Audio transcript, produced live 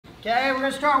Okay, we're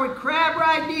going to start with crab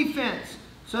ride defense.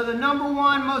 So the number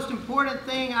one most important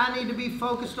thing I need to be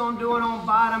focused on doing on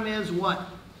bottom is what?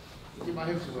 Get my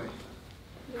hips away.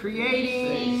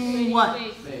 Creating what?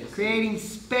 Space. Creating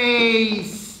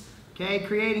space. Okay,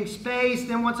 creating space.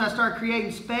 Then once I start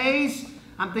creating space,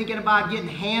 I'm thinking about getting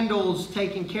handles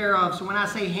taken care of. So when I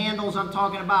say handles, I'm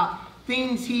talking about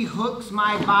things he hooks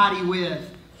my body with.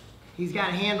 He's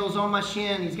got handles on my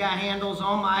shin. He's got handles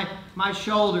on my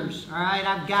shoulders. All right,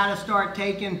 I've got to start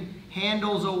taking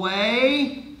handles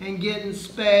away and getting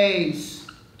space.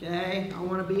 Okay, I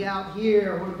want to be out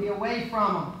here. I want to be away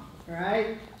from them. All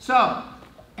right, so,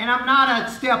 and I'm not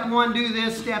a step one do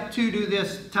this, step two do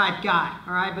this type guy.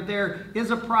 All right, but there is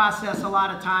a process a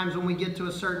lot of times when we get to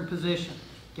a certain position.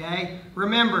 Okay,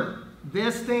 remember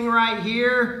this thing right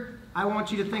here, I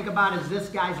want you to think about as this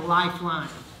guy's lifeline.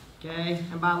 Okay,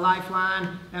 and by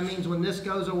lifeline, that means when this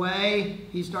goes away,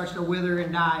 he starts to wither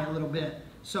and die a little bit.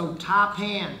 So top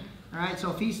hand, all right,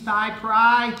 so if he's thigh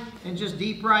pry and just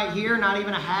deep right here, not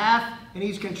even a half, and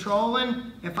he's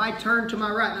controlling, if I turn to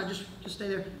my right, now just stay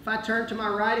there. If I turn to my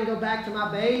right and go back to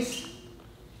my base,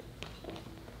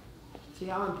 see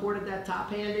how important that top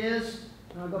hand is?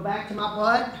 And I'll go back to my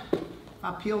butt. If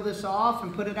I peel this off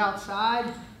and put it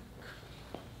outside,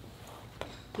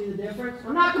 see the difference?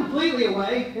 I'm not completely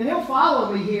away, and he'll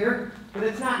follow me here, but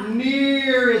it's not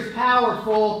near as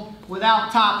powerful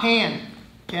without top hand,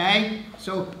 okay?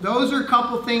 So those are a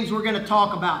couple things we're going to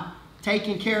talk about.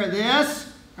 Taking care of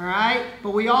this, all right?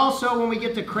 But we also, when we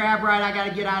get to crab ride, I got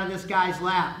to get out of this guy's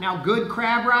lap. Now, good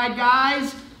crab ride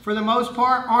guys, for the most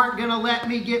part, aren't going to let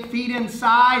me get feet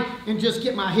inside and just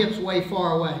get my hips way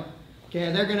far away. Okay,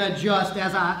 they're going to adjust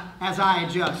as I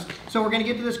adjust. So we're going to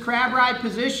get to this crab ride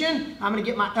position. I'm going to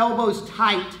get my elbows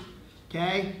tight.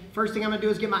 Okay, first thing I'm going to do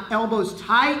is get my elbows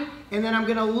tight, and then I'm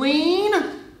going to lean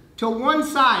to one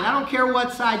side. I don't care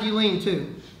what side you lean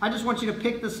to. I just want you to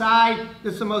pick the side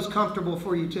that's the most comfortable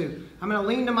for you too. I'm going to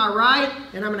lean to my right,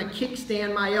 and I'm going to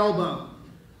kickstand my elbow.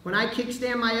 When I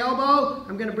kickstand my elbow,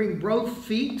 I'm going to bring both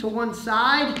feet to one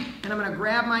side, and I'm going to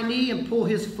grab my knee and pull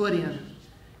his foot in.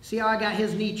 See how I got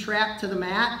his knee trapped to the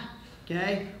mat?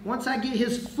 Okay. Once I get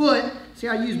his foot, see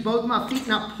how I use both my feet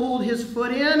and I pulled his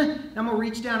foot in? I'm going to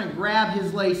reach down and grab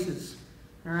his laces.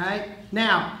 All right.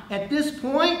 Now, at this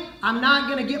point, I'm not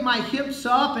going to get my hips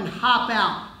up and hop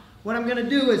out. What I'm going to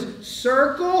do is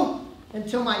circle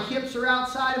until my hips are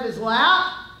outside of his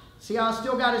lap. See how I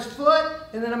still got his foot?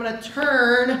 And then I'm going to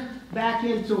turn back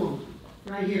into him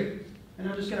right here. And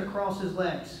I'm just going to cross his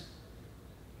legs.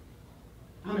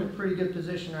 I'm in a pretty good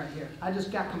position right here. I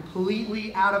just got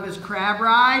completely out of his crab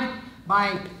ride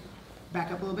by,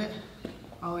 back up a little bit,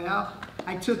 all the way out.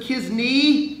 I took his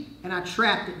knee and I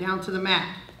trapped it down to the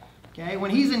mat. Okay,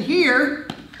 when he's in here,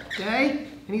 okay,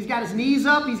 and he's got his knees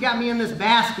up, he's got me in this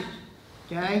basket.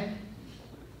 Okay,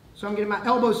 so I'm getting my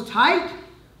elbows tight.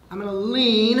 I'm going to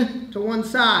lean to one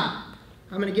side.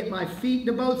 I'm going to get my feet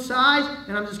to both sides,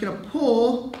 and I'm just going to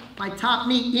pull my top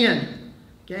knee in.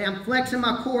 Okay, I'm flexing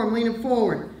my core, I'm leaning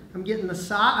forward. I'm getting the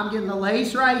side, I'm getting the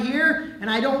lace right here, and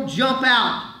I don't jump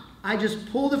out. I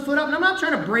just pull the foot up, and I'm not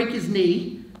trying to break his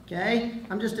knee, okay?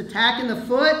 I'm just attacking the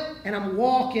foot, and I'm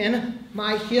walking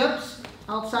my hips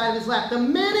outside of his lap. The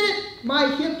minute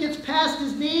my hip gets past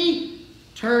his knee,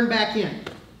 turn back in.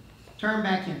 Turn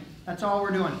back in. That's all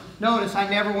we're doing. Notice I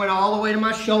never went all the way to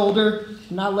my shoulder.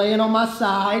 I'm not laying on my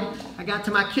side. I got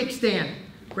to my kickstand.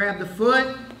 Grab the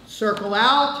foot, circle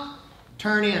out,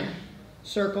 turn in,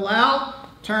 circle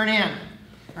out, turn in,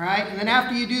 all right? And then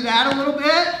after you do that a little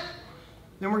bit,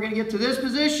 then we're going to get to this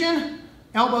position,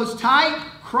 elbows tight,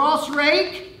 cross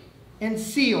rake, and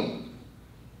seal.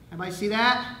 Everybody see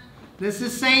that? This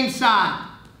is same side.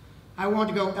 I want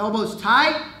to go elbows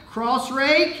tight, cross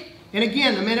rake, and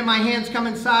again, the minute my hands come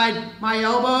inside my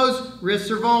elbows, wrists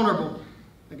are vulnerable.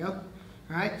 There we go.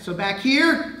 All right, so back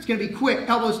here, it's going to be quick.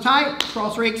 Elbows tight,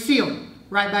 cross rake, seal.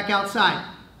 Right back outside.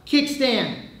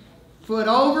 Kickstand, foot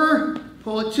over,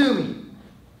 pull it to me.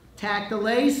 Tack the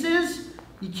laces.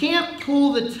 You can't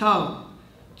pull the toe.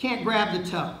 Can't grab the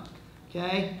toe.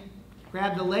 Okay?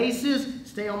 Grab the laces,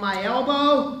 stay on my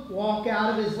elbow, walk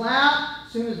out of his lap.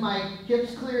 As soon as my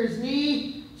hips clear his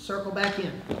knee, circle back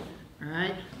in. All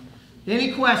right?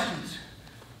 Any questions?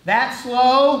 That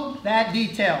slow, that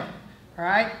detailed. All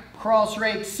right? Cross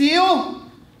rake,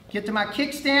 seal. Get to my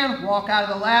kickstand, walk out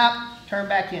of the lap, turn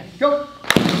back in. Go.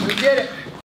 We did it.